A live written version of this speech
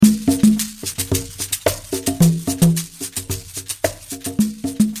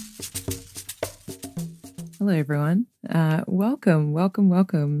Hello, everyone.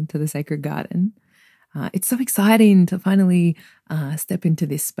 Welcome to the Sacred Garden. It's so exciting to finally step into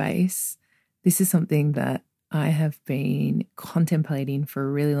this space. This is something that I have been contemplating for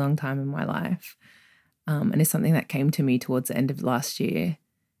a really long time in my life. And it's something that came to me towards the end of last year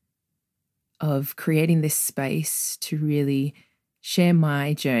of creating this space to really share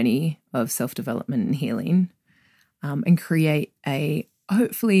my journey of self-development and healing, and create a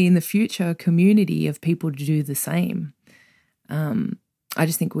hopefully in the future community of people to do the same. I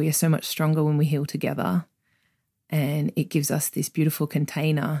just think we are so much stronger when we heal together, and it gives us this beautiful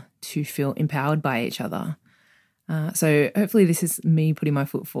container to feel empowered by each other. So hopefully this is me putting my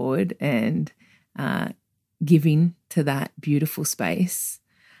foot forward and giving to that beautiful space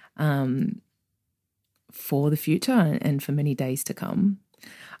for the future and for many days to come.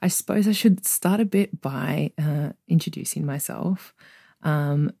 I suppose I should start a bit by introducing myself.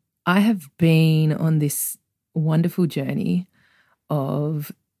 I have been on this wonderful journey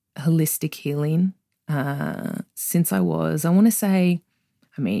of holistic healing since I want to say,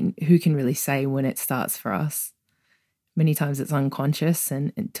 who can really say when it starts for us? Many times it's unconscious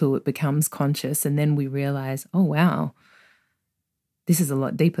and until it becomes conscious, and then we realize, oh, wow, this is a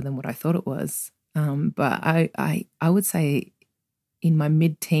lot deeper than what I thought it was. But I would say in my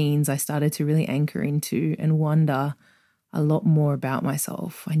mid-teens, I started to really anchor into and wonder a lot more about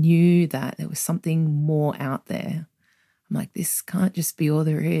myself. I knew that there was something more out there. I'm like, this can't just be all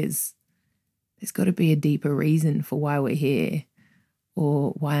there is. There's got to be a deeper reason for why we're here,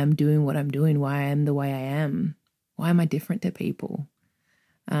 or why I'm doing what I'm doing, why I am the way I am. Why am I different to people?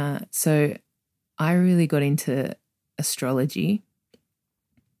 So I really got into astrology.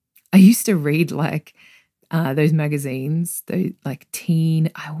 I used to read those magazines, those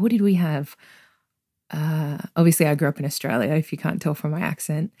teen. What did we have? Obviously, I grew up in Australia, if you can't tell from my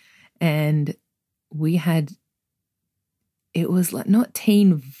accent. And we had, it was not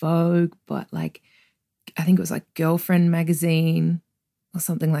Teen Vogue, but I think it was Girlfriend magazine or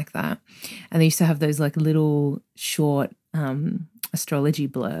something like that. And they used to have those little short astrology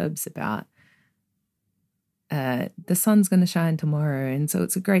blurbs about the sun's going to shine tomorrow, and so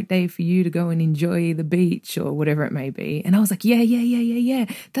it's a great day for you to go and enjoy the beach or whatever it may be. And I was like, yeah,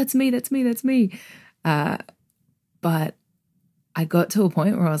 that's me. But I got to a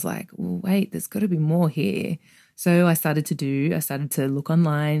point where I was like, well, wait, there's got to be more here. So I started to look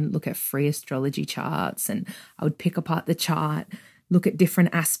online, look at free astrology charts, and I would pick apart the chart, look at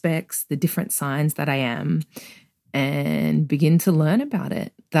different aspects, the different signs that I am, and begin to learn about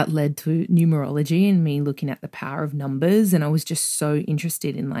it. That led to numerology and me looking at the power of numbers. And I was just so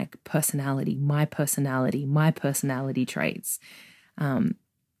interested in my personality traits,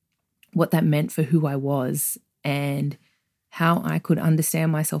 what that meant for who I was, and how I could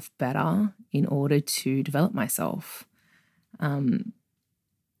understand myself better in order to develop myself. When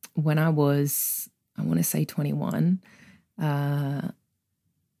I was, I want to say 21,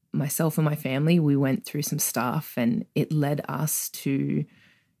 myself and my family, we went through some stuff, and it led us to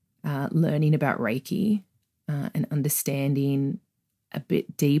learning about Reiki and understanding a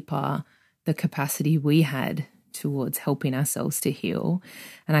bit deeper the capacity we had towards helping ourselves to heal.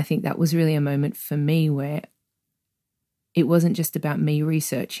 And I think that was really a moment for me where it wasn't just about me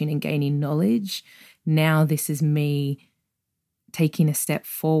researching and gaining knowledge. Now this is me taking a step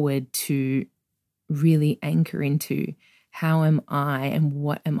forward to really anchor into how am I and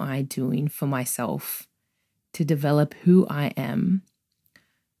what am I doing for myself to develop who I am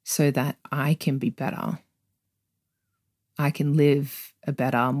so that I can be better. I can live a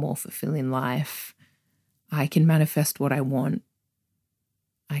better, more fulfilling life. I can manifest what I want.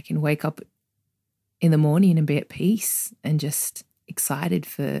 I can wake up in the morning and be at peace and just excited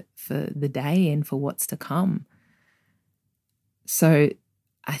for the day and for what's to come. So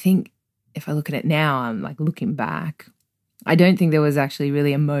I think if I look at it now, I'm looking back, I don't think there was actually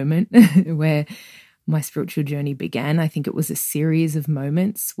really a moment where my spiritual journey began. I think it was a series of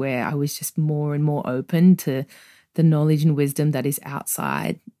moments where I was just more and more open to the knowledge and wisdom that is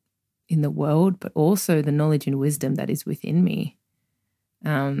outside in the world, but also the knowledge and wisdom that is within me.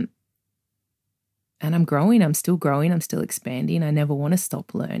 And I'm growing, I'm still expanding. I never want to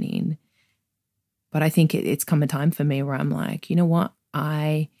stop learning. But I think it's come a time for me where I'm like, you know what?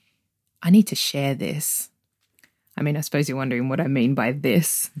 I need to share this. I suppose you're wondering what I mean by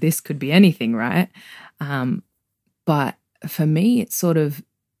this. This could be anything, right? But for me, it's sort of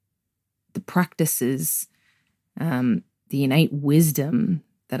the practices, the innate wisdom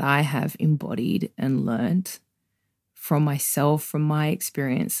that I have embodied and learnt from myself, from my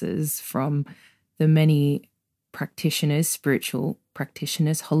experiences, from the many practitioners, spiritual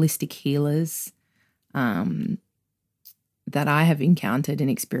practitioners, holistic healers, that I have encountered and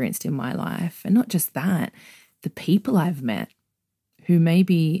experienced in my life. And not just that, the people I've met who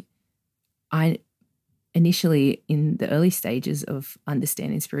maybe I initially, in the early stages of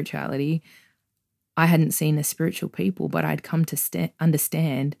understanding spirituality, I hadn't seen as spiritual people, but I'd come to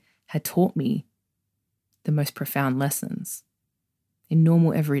understand had taught me the most profound lessons in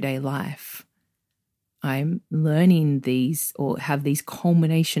normal everyday life. I'm learning these or have these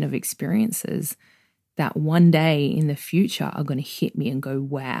culmination of experiences that one day in the future are going to hit me and go,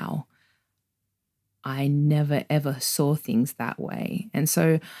 wow, I never ever saw things that way. And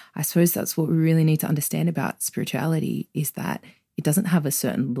so I suppose that's what we really need to understand about spirituality, is that it doesn't have a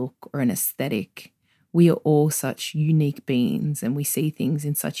certain look or an aesthetic. We are all such unique beings and we see things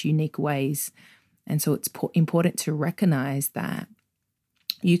in such unique ways. And so it's important to recognize that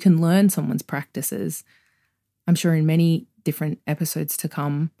you can learn someone's practices. I'm sure in many different episodes to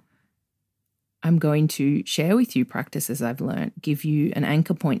come, I'm going to share with you practices I've learned, give you an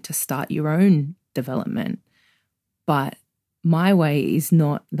anchor point to start your own development. But my way is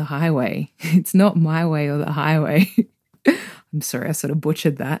not the highway. It's not my way or the highway. I'm sorry, I sort of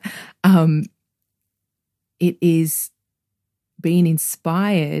butchered that. It is being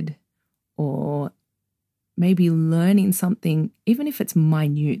inspired or maybe learning something, even if it's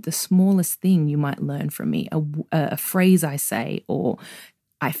minute, the smallest thing you might learn from me, a phrase I say, or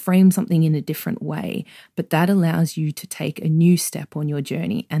I frame something in a different way, but that allows you to take a new step on your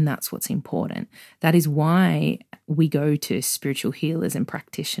journey, and that's what's important. That is why we go to spiritual healers and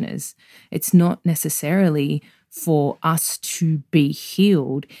practitioners. It's not necessarily for us to be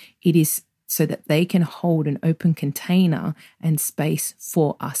healed. It is so that they can hold an open container and space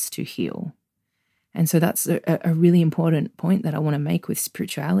for us to heal. And so that's a really important point that I want to make with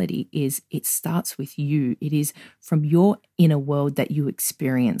spirituality, is it starts with you. It is from your inner world that you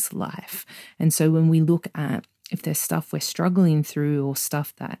experience life. And so when we look at if there's stuff we're struggling through or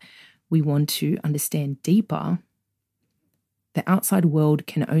stuff that we want to understand deeper, the outside world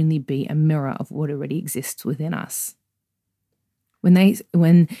can only be a mirror of what already exists within us.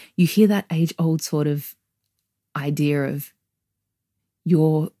 When you hear that age-old sort of idea of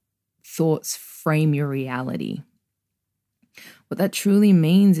your thoughts frame your reality, what that truly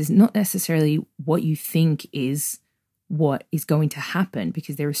means is not necessarily what you think is what is going to happen,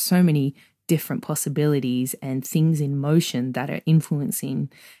 because there are so many different possibilities and things in motion that are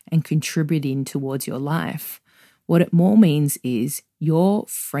influencing and contributing towards your life. What it more means is your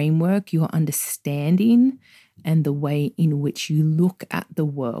framework, your understanding, and the way in which you look at the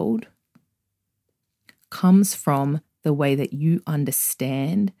world comes from the way that you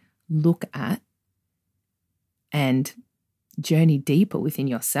understand, look at, and journey deeper within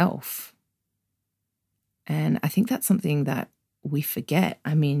yourself. And I think that's something that we forget.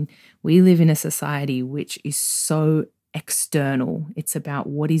 I mean, we live in a society which is so external. It's about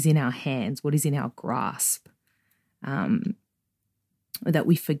what is in our hands, what is in our grasp, that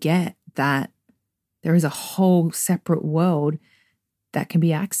we forget that there is a whole separate world that can be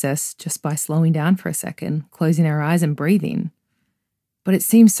accessed just by slowing down for a second, closing our eyes and breathing. But it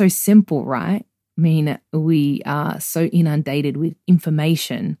seems so simple, right? I mean, we are so inundated with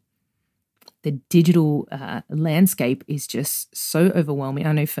information. The digital landscape is just so overwhelming.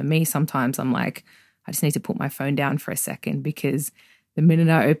 I know for me, sometimes I'm like, I just need to put my phone down for a second, because the minute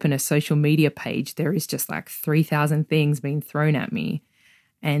I open a social media page, there is just like 3,000 things being thrown at me.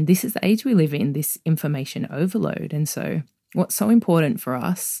 And this is the age we live in, this information overload. And so what's so important for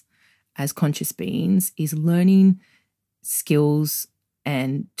us as conscious beings is learning skills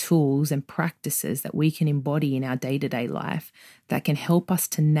and tools and practices that we can embody in our day-to-day life that can help us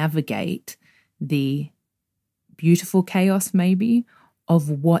to navigate the beautiful chaos maybe of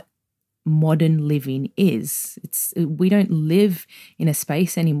what modern living is. We don't live in a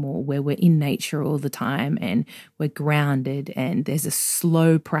space anymore where we're in nature all the time and we're grounded, and there's a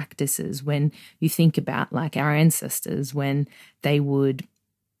slow practices. When you think about like our ancestors, when they would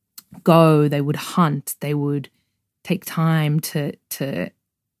go, they would hunt, they would take time to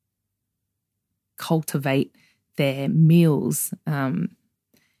cultivate their meals, and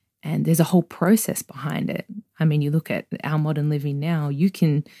there's a whole process behind it. I mean, you look at our modern living now, you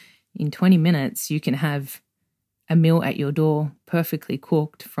can, in 20 minutes, you can have a meal at your door perfectly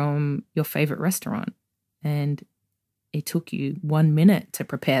cooked from your favorite restaurant. And it took you 1 minute to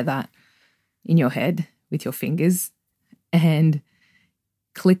prepare that in your head with your fingers, and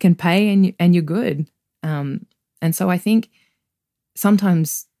click and pay and you're good. And so I think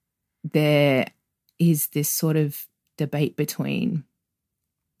sometimes there is this sort of debate between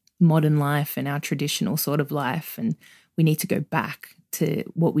modern life and our traditional sort of life, and we need to go back to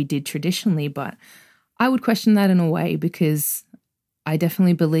what we did traditionally. But I would question that in a way, because I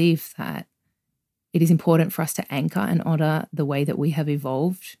definitely believe that it is important for us to anchor and honor the way that we have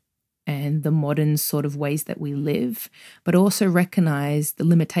evolved and the modern sort of ways that we live, but also recognize the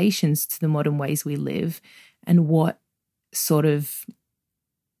limitations to the modern ways we live and what sort of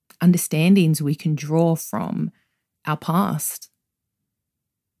understandings we can draw from our past.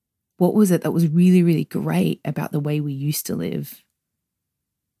 What was it that was really, really great about the way we used to live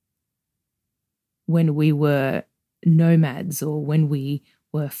when we were nomads, or when we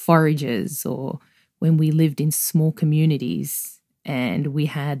were foragers, or when we lived in small communities and we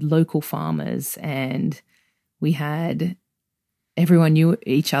had local farmers and everyone knew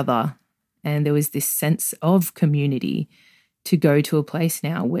each other, and there was this sense of community, to go to a place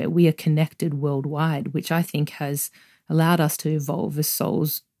now where we are connected worldwide, which I think has allowed us to evolve as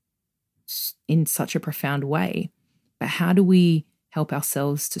souls in such a profound way. But how do we help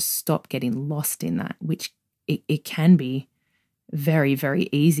ourselves to stop getting lost in that, which it can be very, very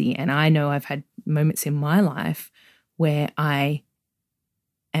easy. And I know I've had moments in my life where I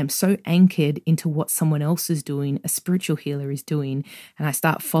am so anchored into what someone else is doing, a spiritual healer is doing, and I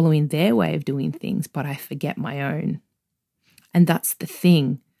start following their way of doing things, but I forget my own. And that's the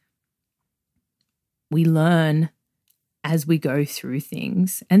thing. We learn as we go through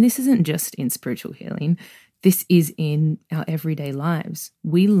things. And this isn't just in spiritual healing. This is in our everyday lives.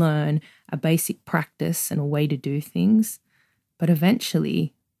 We learn a basic practice and a way to do things, but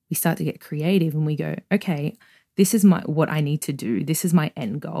eventually we start to get creative and we go, okay, this is what I need to do. This is my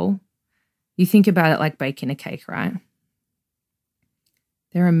end goal. You think about it like baking a cake, right?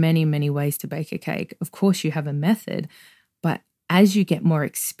 There are many, many ways to bake a cake. Of course, you have a method, but as you get more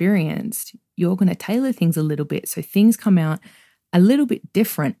experienced, you're going to tailor things a little bit so things come out a little bit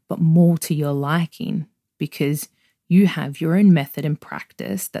different, but more to your liking, because you have your own method and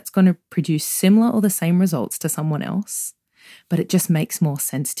practice that's going to produce similar or the same results to someone else, but it just makes more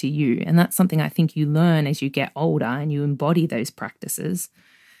sense to you. And that's something I think you learn as you get older and you embody those practices.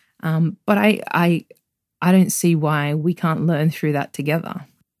 But I don't see why we can't learn through that together.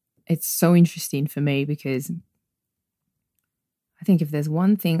 It's so interesting for me, because I think if there's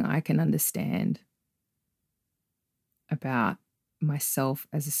one thing I can understand about myself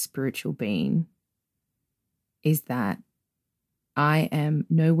as a spiritual being, is that I am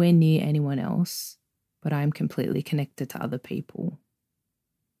nowhere near anyone else, but I am completely connected to other people.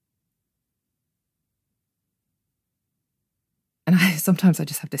 And sometimes I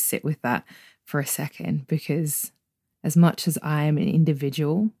just have to sit with that for a second, because as much as I am an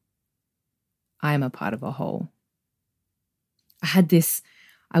individual, I am a part of a whole. I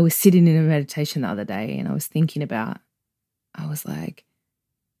was sitting in a meditation the other day and I was like,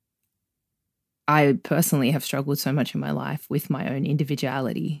 I personally have struggled so much in my life with my own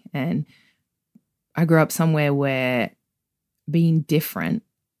individuality. And I grew up somewhere where being different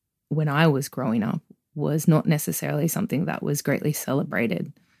when I was growing up was not necessarily something that was greatly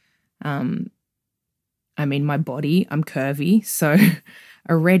celebrated. My body, I'm curvy. So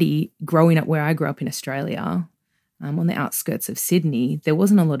already growing up where I grew up in Australia, on the outskirts of Sydney, there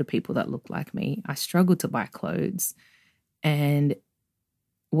wasn't a lot of people that looked like me. I struggled to buy clothes. And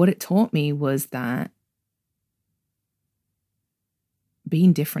what it taught me was that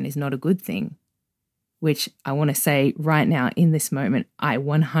being different is not a good thing, which I want to say right now in this moment, I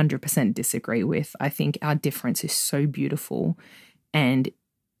 100% disagree with. I think our difference is so beautiful, and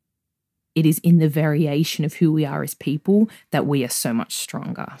it is in the variation of who we are as people that we are so much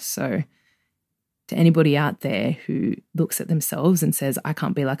stronger. So to anybody out there who looks at themselves and says, I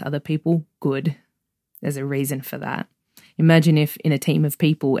can't be like other people, good. There's a reason for that. Imagine if in a team of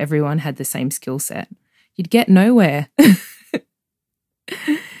people, everyone had the same skill set. You'd get nowhere.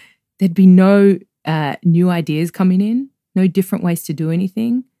 There'd be no new ideas coming in, no different ways to do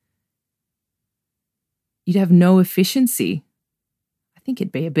anything. You'd have no efficiency. I think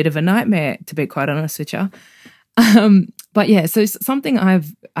it'd be a bit of a nightmare, to be quite honest with you. But yeah, so something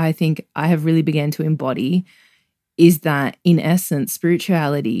I think I have really began to embody is that, in essence,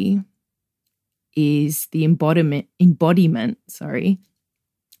 spirituality is the embodiment,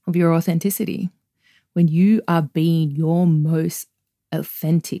 of your authenticity. When you are being your most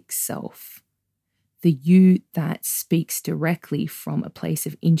authentic self, the you that speaks directly from a place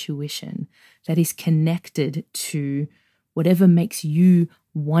of intuition, that is connected to whatever makes you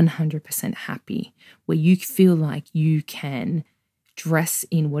 100% happy, where you feel like you can dress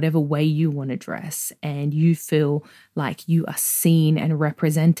in whatever way you want to dress, and you feel like you are seen and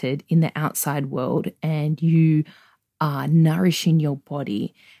represented in the outside world, and you are nourishing your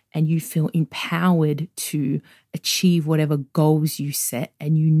body, and you feel empowered to achieve whatever goals you set,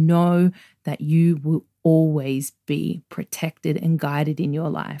 and you know that you will always be protected and guided in your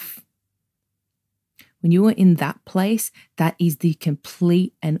life. When you are in that place, that is the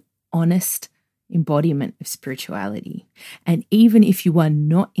complete and honest embodiment of spirituality. And even if you are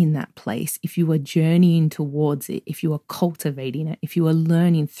not in that place, if you are journeying towards it, if you are cultivating it, if you are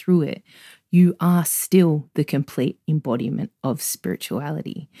learning through it, you are still the complete embodiment of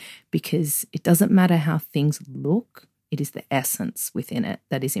spirituality, because it doesn't matter how things look. It is the essence within it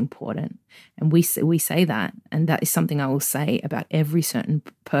that is important. And we say that, and that is something I will say about every certain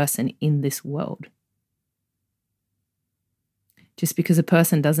person in this world. Just because a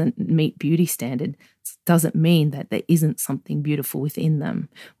person doesn't meet beauty standards doesn't mean that there isn't something beautiful within them.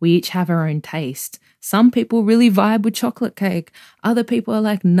 We each have our own taste. Some people really vibe with chocolate cake. Other people are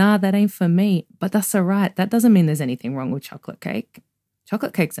like, nah, that ain't for me. But that's all right. That doesn't mean there's anything wrong with chocolate cake.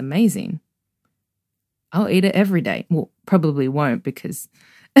 Chocolate cake's amazing. I'll eat it every day. Well, probably won't, because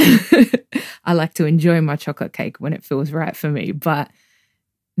I like to enjoy my chocolate cake when it feels right for me. But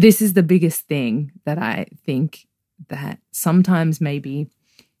this is the biggest thing that I think that sometimes maybe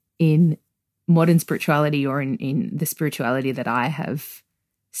in modern spirituality, or in the spirituality that I have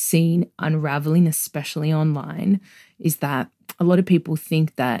seen unraveling, especially online, is that a lot of people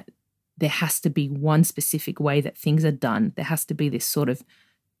think that there has to be one specific way that things are done. There has to be this sort of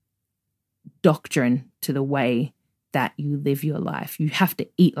doctrine to the way that you live your life. You have to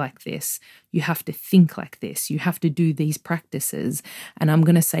eat like this. You have to think like this. You have to do these practices. And I'm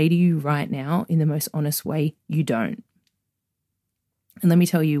going to say to you right now, in the most honest way, you don't. And let me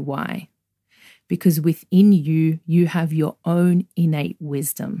tell you why. Because within you, you have your own innate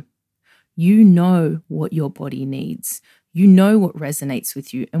wisdom. You know what your body needs. You know what resonates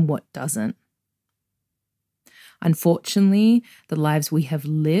with you and what doesn't. Unfortunately, the lives we have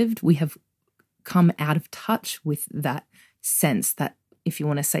lived, we have come out of touch with that sense, that, if you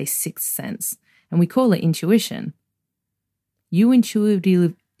want to say, sixth sense, and we call it intuition. You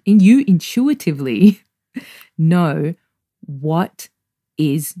intuitively know what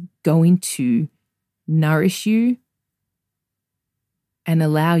is going to nourish you and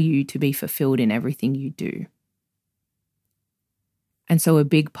allow you to be fulfilled in everything you do. And so a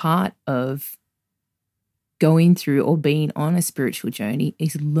big part of going through or being on a spiritual journey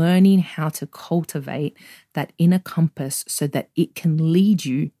is learning how to cultivate that inner compass so that it can lead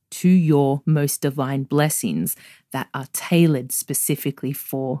you to your most divine blessings that are tailored specifically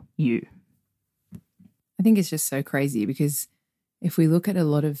for you. I think it's just so crazy, because if we look at a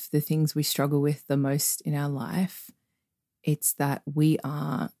lot of the things we struggle with the most in our life, it's that we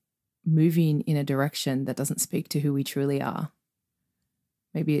are moving in a direction that doesn't speak to who we truly are.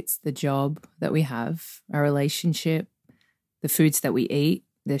 Maybe it's the job that we have, our relationship, the foods that we eat,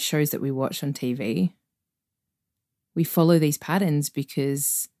 the shows that we watch on TV. We follow these patterns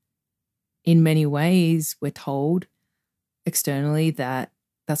because in many ways we're told externally that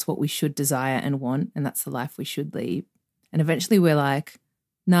that's what we should desire and want, and that's the life we should lead. And eventually we're like,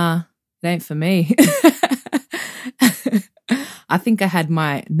 nah, it ain't for me. I think I had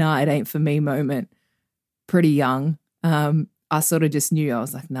my nah, it ain't for me moment pretty young. I sort of just knew. I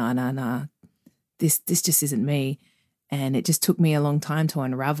was like, nah, this just isn't me. And it just took me a long time to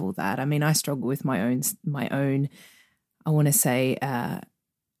unravel that. I mean, I struggle with my own, I want to say,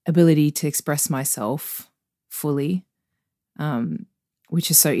 ability to express myself fully,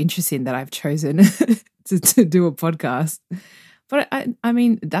 which is so interesting that I've chosen to do a podcast. But I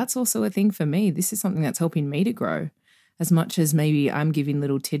mean, that's also a thing for me. This is something that's helping me to grow. As much as maybe I'm giving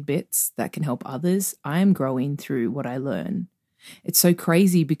little tidbits that can help others, I am growing through what I learn. It's so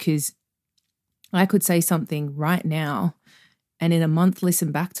crazy because I could say something right now and in a month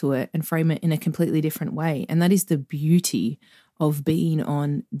listen back to it and frame it in a completely different way. And that is the beauty of being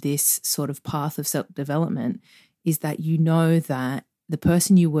on this sort of path of self-development, is that you know that the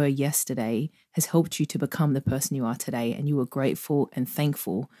person you were yesterday has helped you to become the person you are today, and you are grateful and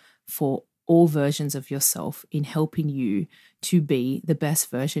thankful for all versions of yourself in helping you to be the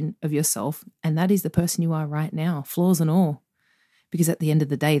best version of yourself. And that is the person you are right now, flaws and all. Because at the end of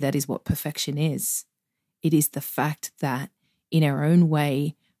the day, that is what perfection is. It is the fact that in our own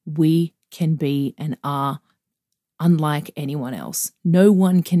way, we can be and are unlike anyone else. No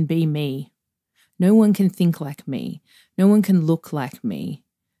one can be me. No one can think like me. No one can look like me.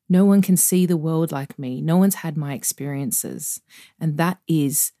 No one can see the world like me. No one's had my experiences. And that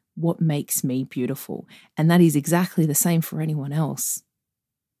is what makes me beautiful. And that is exactly the same for anyone else.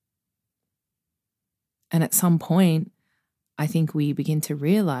 And at some point, I think we begin to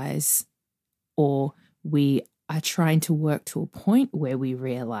realize, or we are trying to work to a point where we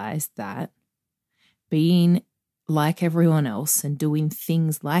realize that being like everyone else and doing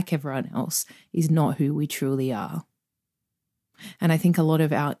things like everyone else is not who we truly are. And I think a lot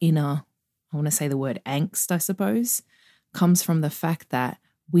of our inner, I want to say the word angst, I suppose, comes from the fact that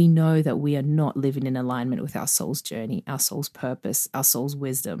we know that we are not living in alignment with our soul's journey, our soul's purpose, our soul's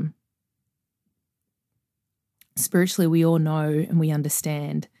wisdom. Spiritually, we all know and we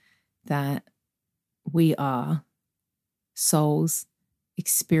understand that we are souls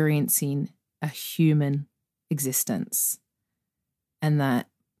experiencing a human existence, and that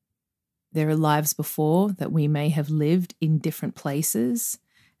there are lives before that we may have lived in different places,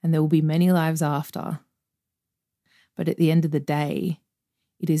 and there will be many lives after. But at the end of the day,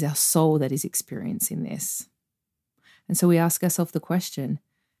 it is our soul that is experiencing this. And so we ask ourselves the question,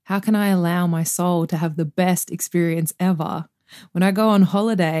 how can I allow my soul to have the best experience ever? When I go on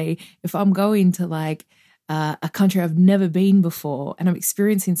holiday, if I'm going to a country I've never been before and I'm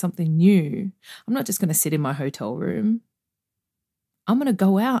experiencing something new, I'm not just going to sit in my hotel room. I'm going to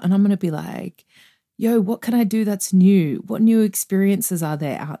go out and I'm going to be like, yo, what can I do that's new? What new experiences are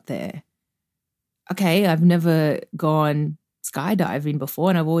there out there? Okay, I've never gone skydiving before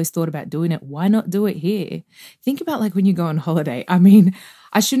and I've always thought about doing it. Why not do it here? Think about when you go on holiday. I mean,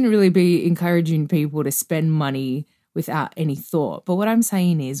 I shouldn't really be encouraging people to spend money without any thought. But what I'm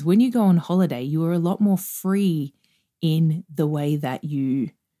saying is when you go on holiday, you are a lot more free in the way that you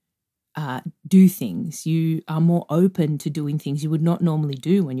do things. You are more open to doing things you would not normally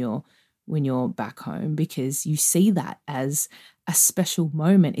do when you're back home, because you see that as a special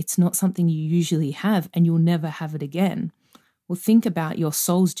moment. It's not something you usually have and you'll never have it again. Well, think about your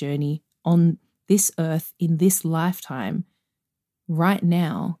soul's journey on this earth in this lifetime right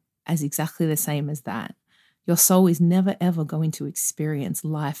now as exactly the same as that. Your soul is never ever going to experience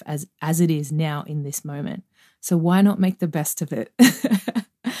life as it is now in this moment. So why not make the best of it?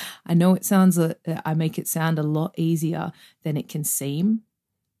 I know I make it sound a lot easier than it can seem,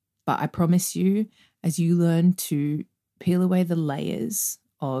 but I promise you, as you learn to peel away the layers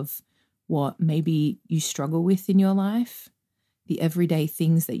of what maybe you struggle with in your life, the everyday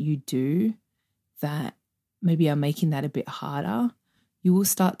things that you do that maybe are making that a bit harder, you will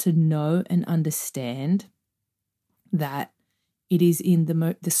start to know and understand that it is in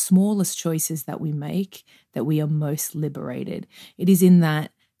the smallest choices that we make that we are most liberated. It is in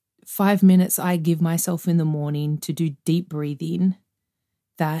that 5 minutes I give myself in the morning to do deep breathing,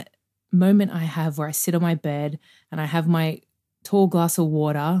 that moment I have where I sit on my bed and I have my tall glass of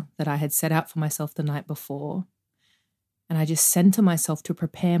water that I had set out for myself the night before, and I just center myself to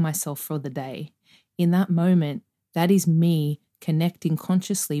prepare myself for the day. In that moment, that is me connecting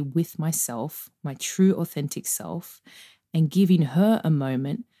consciously with myself, my true authentic self, and giving her a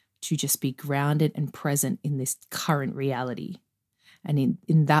moment to just be grounded and present in this current reality. And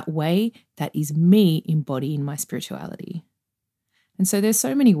in that way, that is me embodying my spirituality. And so there's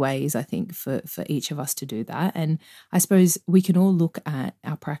so many ways, I think, for each of us to do that. And I suppose we can all look at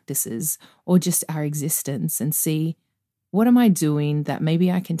our practices or just our existence and see, what am I doing that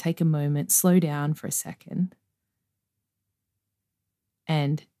maybe I can take a moment, slow down for a second,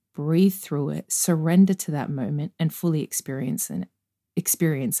 and breathe through it, surrender to that moment and fully experience it,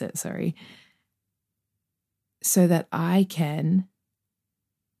 so that I can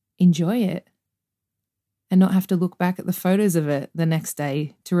enjoy it and not have to look back at the photos of it the next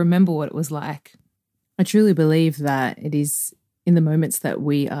day to remember what it was like. I truly believe that it is in the moments that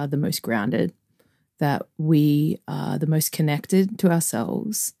we are the most grounded, that we are the most connected to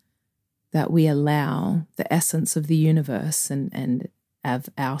ourselves, that we allow the essence of the universe and of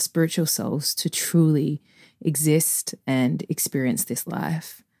our spiritual selves to truly exist and experience this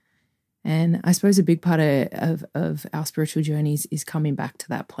life. And I suppose a big part of our spiritual journeys is coming back to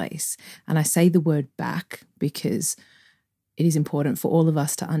that place. And I say the word back because it is important for all of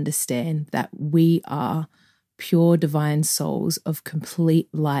us to understand that we are pure divine souls of complete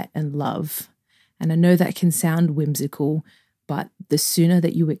light and love. And I know that can sound whimsical, but the sooner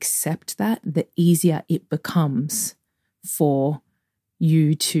that you accept that, the easier it becomes for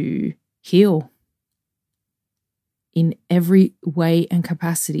you to heal in every way and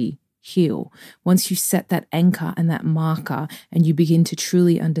capacity. Heal. Once you set that anchor and that marker and you begin to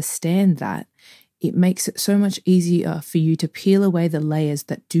truly understand that, it makes it so much easier for you to peel away the layers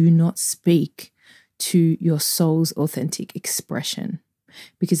that do not speak to your soul's authentic expression.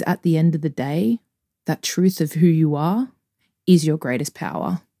 Because at the end of the day, that truth of who you are is your greatest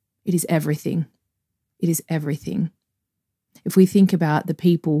power. It is everything. It is everything. If we think about the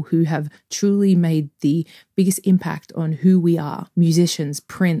people who have truly made the biggest impact on who we are, musicians,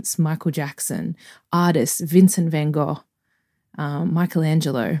 Prince, Michael Jackson, artists, Vincent van Gogh,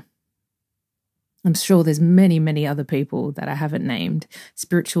 Michelangelo, I'm sure there's many, many other people that I haven't named,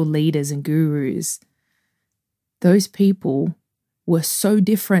 spiritual leaders and gurus. Those people were so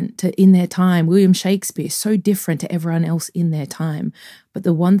different in their time. William Shakespeare, so different to everyone else in their time. But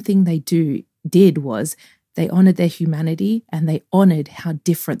the one thing they did was they honored their humanity and they honored how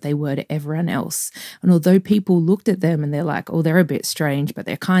different they were to everyone else. And although people looked at them and they're like, oh, they're a bit strange, but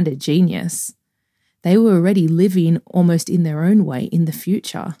they're kind of genius, they were already living almost in their own way in the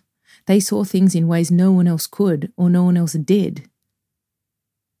future. They saw things in ways no one else could or no one else did.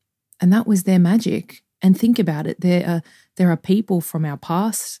 And that was their magic. And think about it, there are people from our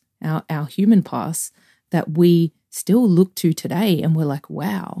past, our human past, that we still look to today and we're like,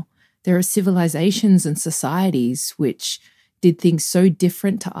 wow, there are civilizations and societies which did things so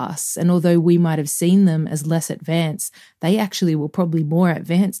different to us. And although we might have seen them as less advanced, they actually were probably more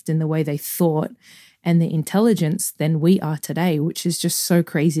advanced in the way they thought and the intelligence than we are today, which is just so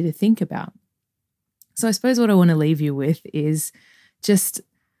crazy to think about. So I suppose what I want to leave you with is just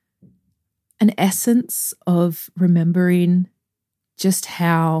an essence of remembering just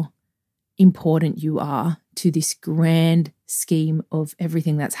how important you are to this grand scheme of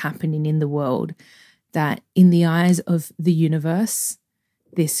everything that's happening in the world, that in the eyes of the universe,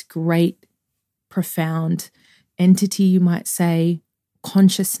 this great, profound entity, you might say,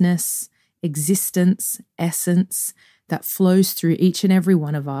 consciousness, existence, essence that flows through each and every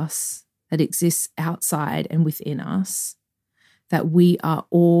one of us, that exists outside and within us, that we are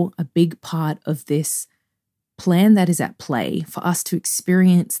all a big part of this plan that is at play for us to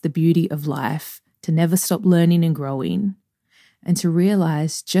experience the beauty of life, to never stop learning and growing, and to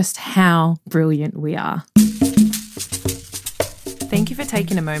realize just how brilliant we are. Thank you for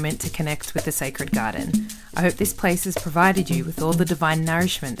taking a moment to connect with the Sacred Garden. I hope this place has provided you with all the divine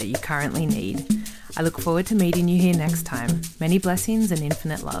nourishment that you currently need. I look forward to meeting you here next time. Many blessings and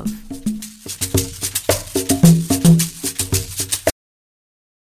infinite love.